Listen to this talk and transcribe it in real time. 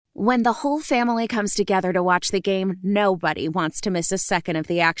When the whole family comes together to watch the game, nobody wants to miss a second of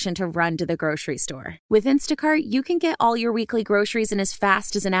the action to run to the grocery store. With Instacart, you can get all your weekly groceries in as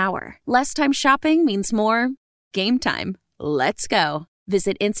fast as an hour. Less time shopping means more game time. Let's go.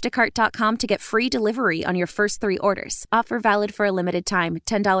 Visit instacart.com to get free delivery on your first 3 orders. Offer valid for a limited time.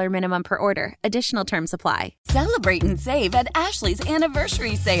 $10 minimum per order. Additional terms apply. Celebrate and save at Ashley's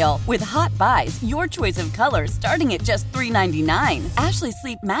Anniversary Sale. With Hot Buys, your choice of colors starting at just $3.99. Ashley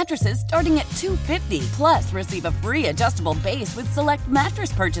Sleep mattresses starting at $2.50. Plus, receive a free adjustable base with select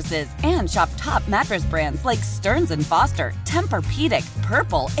mattress purchases. And shop top mattress brands like Stearns & Foster, Tempur-Pedic,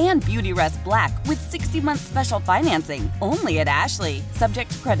 Purple, and Beautyrest Black with 60-month special financing. Only at Ashley.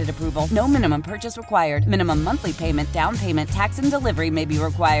 Subject to credit approval. No minimum purchase required. Minimum monthly payment, down payment, tax, and delivery may be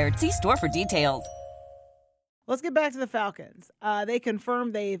required. See store for details. Let's get back to the Falcons. They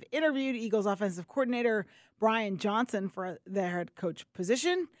confirmed they've interviewed Eagles offensive coordinator Brian Johnson for their head coach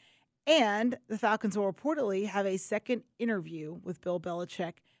position, and the Falcons will reportedly have a second interview with Bill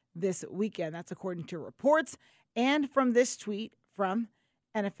Belichick this weekend. That's according to reports. And from this tweet from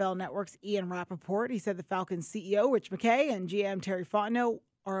NFL Network's Ian Rappaport, he said the Falcons CEO, Rich McKay, and GM Terry Fontenot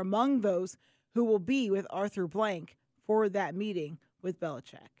are among those who will be with Arthur Blank for that meeting with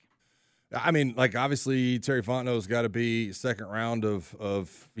Belichick. I mean, like, obviously Terry Fontenot's got to be second round of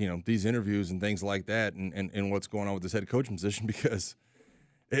these interviews and things like that and what's going on with this head coaching position, because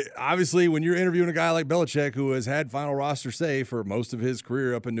obviously when you're interviewing a guy like Belichick who has had final roster say for most of his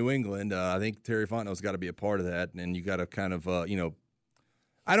career up in New England, I think Terry Fontenot's got to be a part of that, and you got to kind of,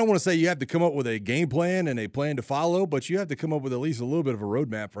 I don't want to say you have to come up with a game plan and a plan to follow, but you have to come up with at least a little bit of a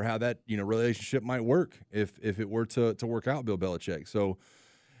roadmap for how that relationship might work if it were to work out, Bill Belichick. So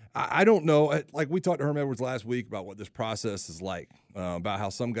I don't know. Like, we talked to Herm Edwards last week about what this process is like, about how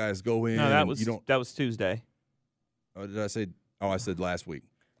some guys go in. No, that was Tuesday. Oh, did I say? Oh, I said last week.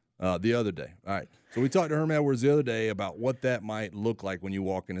 The other day. All right. So we talked to Herm Edwards the other day about what that might look like when you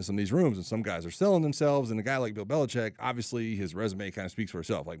walk into some of these rooms, and some guys are selling themselves, and a guy like Bill Belichick, obviously his resume kind of speaks for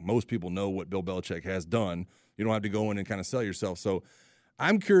itself. Like, most people know what Bill Belichick has done. You don't have to go in and kind of sell yourself. So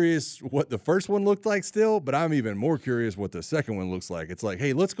I'm curious what the first one looked like still, but I'm even more curious what the second one looks like. It's like,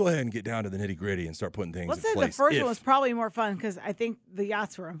 hey, let's go ahead and get down to the nitty-gritty and start putting things in place. Let's say the first one was probably more fun because I think the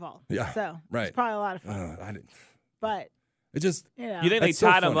yachts were involved. Yeah, so right. It's probably a lot of fun. But it just, you think they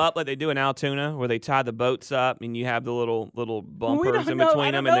tied them up like they do in Altoona, where they tie the boats up and you have the little bumpers in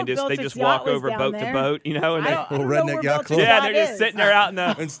between them, and they just walk over boat to boat, and little redneck yacht club. Yeah, they're just sitting there out in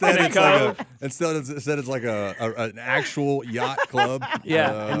the instead it's like an actual yacht club.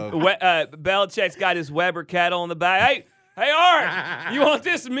 Yeah, Belichick's got his Weber kettle in the back. Hey, Art, you want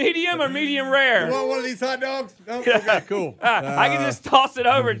this medium or medium rare? You want one of these hot dogs? Oh, okay, cool. I can just toss it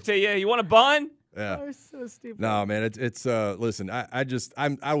over to you. You want a bun? Yeah. That was so stupid. No, man, it's listen,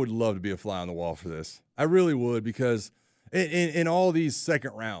 I would love to be a fly on the wall for this. I really would, because in all these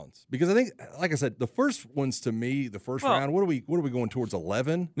second rounds, because I think, like I said, the first ones to me, the first round, what are we going towards,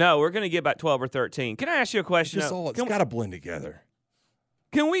 11? No, we're going to get about 12 or 13. Can I ask you a question? It's got to blend together.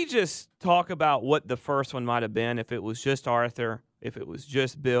 Can we just talk about what the first one might have been if it was just Arthur, if it was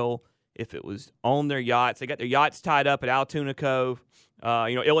just Bill, if it was on their yachts? They got their yachts tied up at Altoona Cove.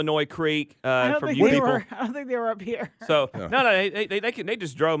 Illinois Creek for you people. I don't think they were up here. So no, they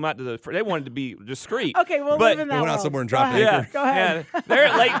just drove them out to they wanted to be discreet. Okay, we'll live in that. They went out somewhere and dropped anchor. Yeah, go ahead.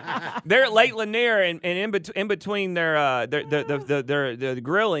 Yeah, they're at Lake Lanier, and in between their the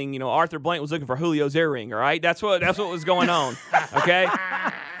grilling, Arthur Blank was looking for Julio's earring. All right, that's what was going on. Okay,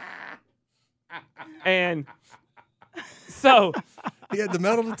 and so he had the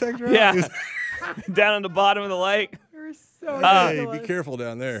metal detector out? Yeah, down on the bottom of the lake. Hey, be careful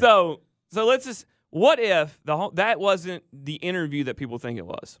down there. So let's just. What if that wasn't the interview that people think it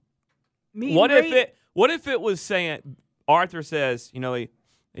was? What if it was saying Arthur says,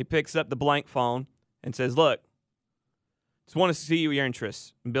 he picks up the blank phone and says, "Look, just want to see your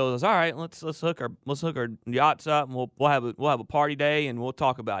interests." And Bill says, "All right, let's hook our yachts up, and we'll have a party day, and we'll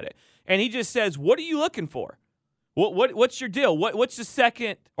talk about it." And he just says, "What are you looking for? What's your deal? What's the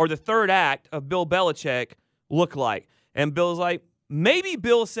second or the third act of Bill Belichick look like?" And Bill's like, maybe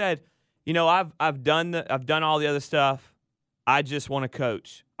Bill said, I've done all the other stuff. I just want to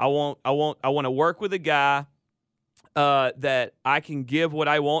coach. I want to work with a guy that I can give what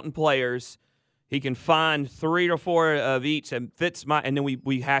I want in players. He can find 3 or 4 of each and fits and then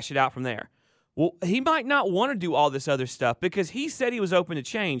we hash it out from there. Well, he might not want to do all this other stuff because he said he was open to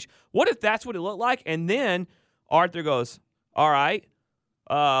change. What if that's what it looked like? And then Arthur goes, all right.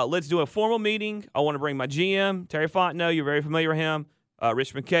 Let's do a formal meeting. I want to bring my GM, Terry Fontenot. You're very familiar with him.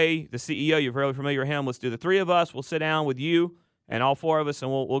 Rich McKay, the CEO. You're very familiar with him. Let's do the 3 of us. We'll sit down with you and all four of us,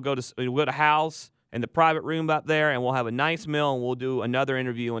 and we'll go to house in the private room up there, and we'll have a nice meal, and we'll do another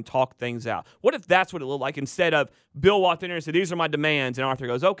interview and talk things out. What if that's what it looked like instead of Bill walked in there and said, these are my demands, and Arthur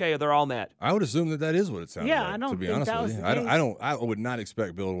goes, okay, they're all met? I would assume that is what it sounded like, I don't to be think honest that with was you. the case. I would not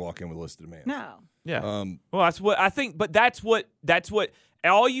expect Bill to walk in with a list of demands. No. Yeah. Well, that's what I think, but that's what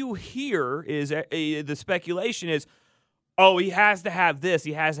all you hear is the speculation is, oh, he has to have this,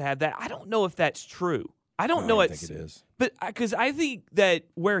 he has to have that. I don't know if that's true. I don't know. I think it is. But because I think that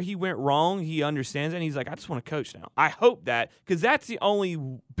where he went wrong, he understands it, and he's like, I just want to coach now. I hope that, because that's the only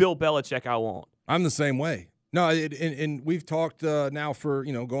Bill Belichick I want. I'm the same way. No, and we've talked now for,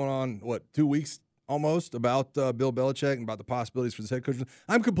 going on, 2 weeks almost, about Bill Belichick and about the possibilities for this head coach.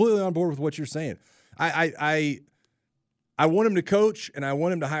 I'm completely on board with what you're saying. I want him to coach, and I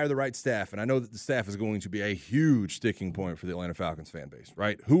want him to hire the right staff, and I know that the staff is going to be a huge sticking point for the Atlanta Falcons fan base,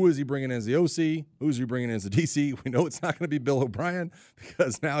 right? Who is he bringing in as the OC? Who's he bringing in as the DC? We know it's not going to be Bill O'Brien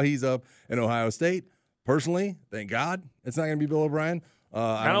because now he's up in Ohio State. Personally, thank God it's not going to be Bill O'Brien.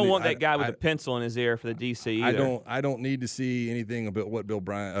 I don't want that guy with a pencil in his ear for the DC either. I don't need to see anything about what Bill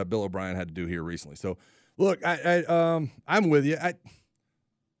O'Brien had to do here recently. So, look, I'm with you.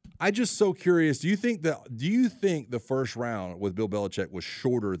 I'm just so curious. Do you think the first round with Bill Belichick was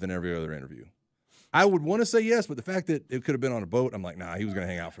shorter than every other interview? I would want to say yes, but the fact that it could have been on a boat, I'm like, nah, he was going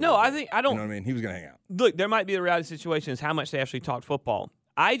to hang out for. No, I don't. You know what I mean? He was going to hang out. Look, there might be a reality situation is how much they actually talked football.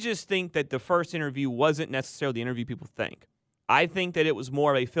 I just think that the first interview wasn't necessarily the interview people think. I think that it was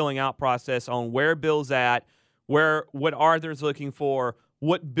more of a filling out process on where Bill's at, what Arthur's looking for,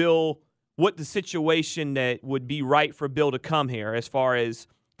 what the situation that would be right for Bill to come here as far as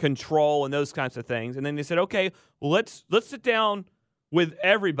control and those kinds of things. And then they said, okay, well, let's sit down with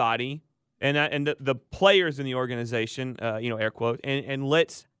everybody and the players in the organization, air quote, and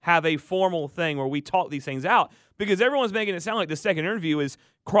let's have a formal thing where we talk these things out, because everyone's making it sound like the second interview is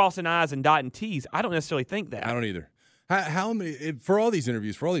crossing I's and dotting T's. I don't necessarily think that. I don't either. How many for all these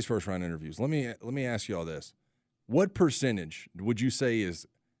interviews, for all these first round interviews? Let me ask you all this: what percentage would you say is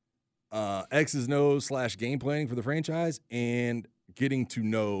X's and O's / game planning for the franchise and getting to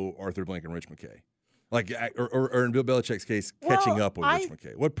know Arthur Blank and Rich McKay? Like, or in Bill Belichick's case, catching up with Rich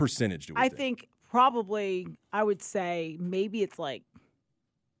McKay. What percentage do we think? I think probably, I would say maybe it's like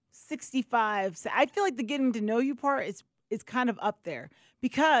 65. I feel like the getting to know you part is kind of up there,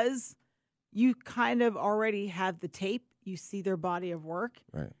 because you kind of already have the tape. You see their body of work.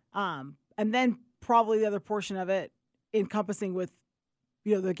 Right. And then probably the other portion of it, encompassing with,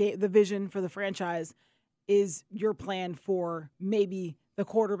 the vision for the franchise, is your plan for maybe the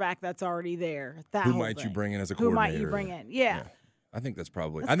quarterback that's already there. Who might you bring in as a coordinator? Who might you bring in? Yeah. I think that's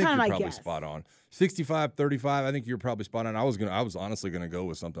probably. That's I think you're probably guess. spot on. 65-35. I think you're probably spot on. I was honestly going to go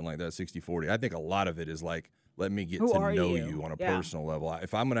with something like that, 60-40. I think a lot of it is like, let me get to know you on a personal level.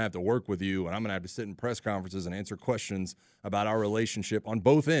 If I'm going to have to work with you and I'm going to have to sit in press conferences and answer questions about our relationship on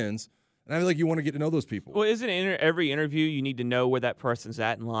both ends, and I feel like you want to get to know those people. Well, isn't every interview you need to know where that person's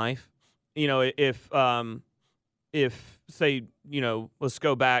at in life? If say, let's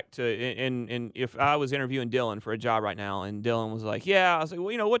go back to, and if I was interviewing Dylan for a job right now, and Dylan was like, yeah, I was like,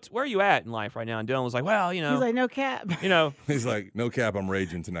 well, where are you at in life right now? And Dylan was like, well, He's like, no cap. He's like, no cap, I'm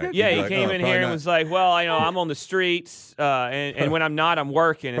raging tonight. Yeah, he came in here and was like, well, I'm on the streets, and when I'm not, I'm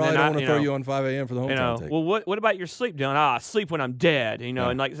working. Probably and then don't want to throw you on 5 a.m. for the hometown take. Well, what about your sleep, Dylan? I sleep when I'm dead,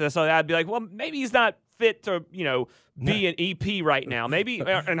 and like, so I'd be like, well, maybe he's not fit to, be an EP right now. Maybe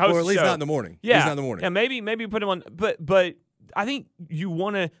and host or at least a show. not in the morning. Yeah, at least not in the morning. Yeah, maybe put him on. But I think you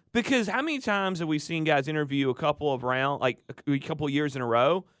want to, because how many times have we seen guys interview a couple of years in a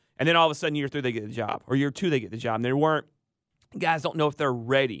row, and then all of a sudden year 3 they get the job, or year 2 they get the job, and they weren't. Guys don't know if they're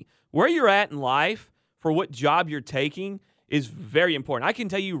ready. Where you're at in life for what job you're taking is very important. I can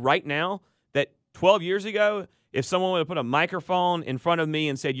tell you right now that 12 years ago, if someone would have put a microphone in front of me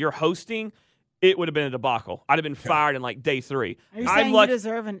and said you're hosting, it would have been a debacle. I'd have been fired in like day 3. Are you saying you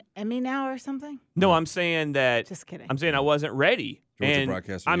deserve an Emmy now or something? No, I'm saying that. Just kidding. I'm saying I wasn't ready.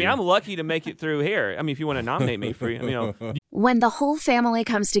 Georgia And I'm lucky to make it through here. I mean, if you want to nominate me for, When the whole family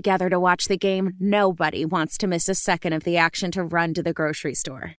comes together to watch the game, nobody wants to miss a second of the action to run to the grocery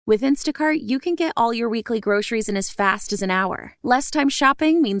store. With Instacart, you can get all your weekly groceries in as fast as an hour. Less time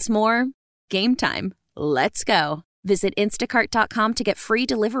shopping means more game time. Let's go. Visit instacart.com to get free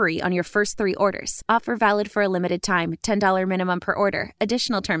delivery on your first 3 orders. Offer valid for a limited time. $10 minimum per order.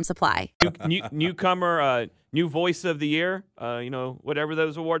 Additional terms apply. Newcomer, new voice of the year, whatever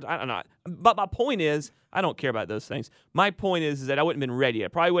those awards. I don't know. But my point is, I don't care about those things. My point is that I wouldn't have been ready. I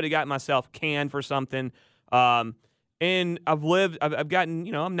probably would have gotten myself canned for something. And I've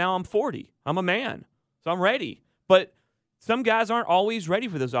gotten, I'm 40. I'm a man. So I'm ready. But some guys aren't always ready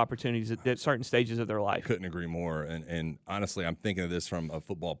for those opportunities at certain stages of their life. Couldn't agree more. And honestly, I'm thinking of this from a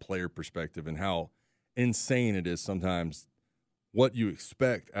football player perspective and how insane it is sometimes what you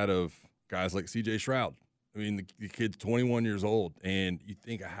expect out of guys like C.J. Stroud. I mean, the kid's 21 years old, and you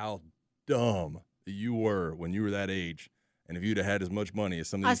think of how dumb you were when you were that age. And if you'd have had as much money as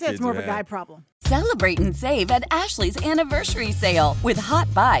some of these kids I say it's more of a had, guy problem. Celebrate and save at Ashley's Anniversary Sale. With Hot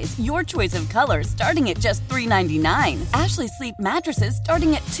Buys, your choice of colors starting at just $3.99. Ashley Sleep mattresses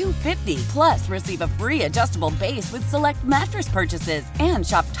starting at $2.50. Plus, receive a free adjustable base with select mattress purchases. And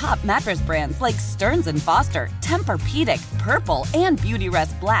shop top mattress brands like Stearns & Foster, Tempur-Pedic, Purple, and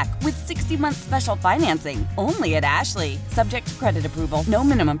Beautyrest Black with 60-month special financing. Only at Ashley. Subject to credit approval. No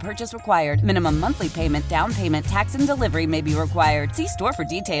minimum purchase required. Minimum monthly payment, down payment, tax, and delivery may be required. See store for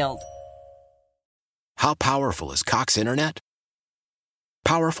details. How powerful is Cox Internet?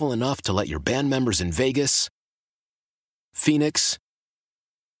 Powerful enough to let your band members in Vegas, Phoenix,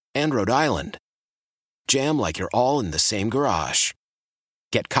 and Rhode Island jam like you're all in the same garage.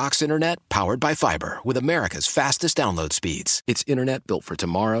 Get Cox Internet powered by fiber with America's fastest download speeds. It's internet built for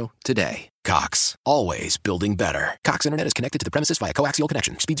tomorrow, today. Cox, always building better. Cox Internet is connected to the premises via coaxial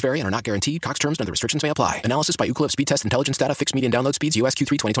connection. Speeds vary and are not guaranteed. Cox terms and other restrictions may apply. Analysis by Ookla of Speed Test Intelligence Data. Fixed median download speeds. US Q3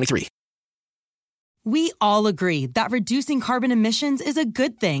 2023. We all agree that reducing carbon emissions is a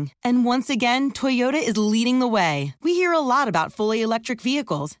good thing. And once again, Toyota is leading the way. We hear a lot about fully electric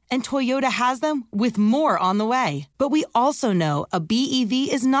vehicles, and Toyota has them with more on the way. But we also know a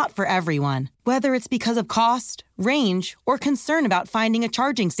BEV is not for everyone, whether it's because of cost, range, or concern about finding a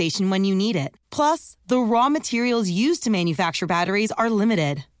charging station when you need it. Plus, the raw materials used to manufacture batteries are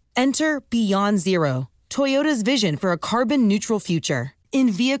limited. Enter Beyond Zero, Toyota's vision for a carbon-neutral future. In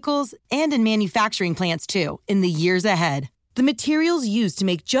vehicles and in manufacturing plants, too, in the years ahead. The materials used to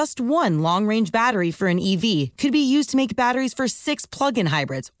make just one long-range battery for an EV could be used to make batteries for 6 plug-in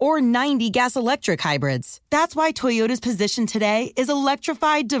hybrids or 90 gas-electric hybrids. That's why Toyota's position today is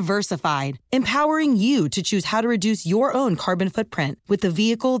electrified, diversified, empowering you to choose how to reduce your own carbon footprint with the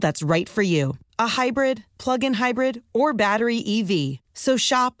vehicle that's right for you. A hybrid, plug-in hybrid, or battery EV. So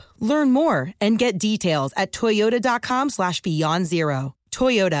shop, learn more, and get details at toyota.com/beyondzero.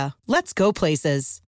 Toyota, let's go places.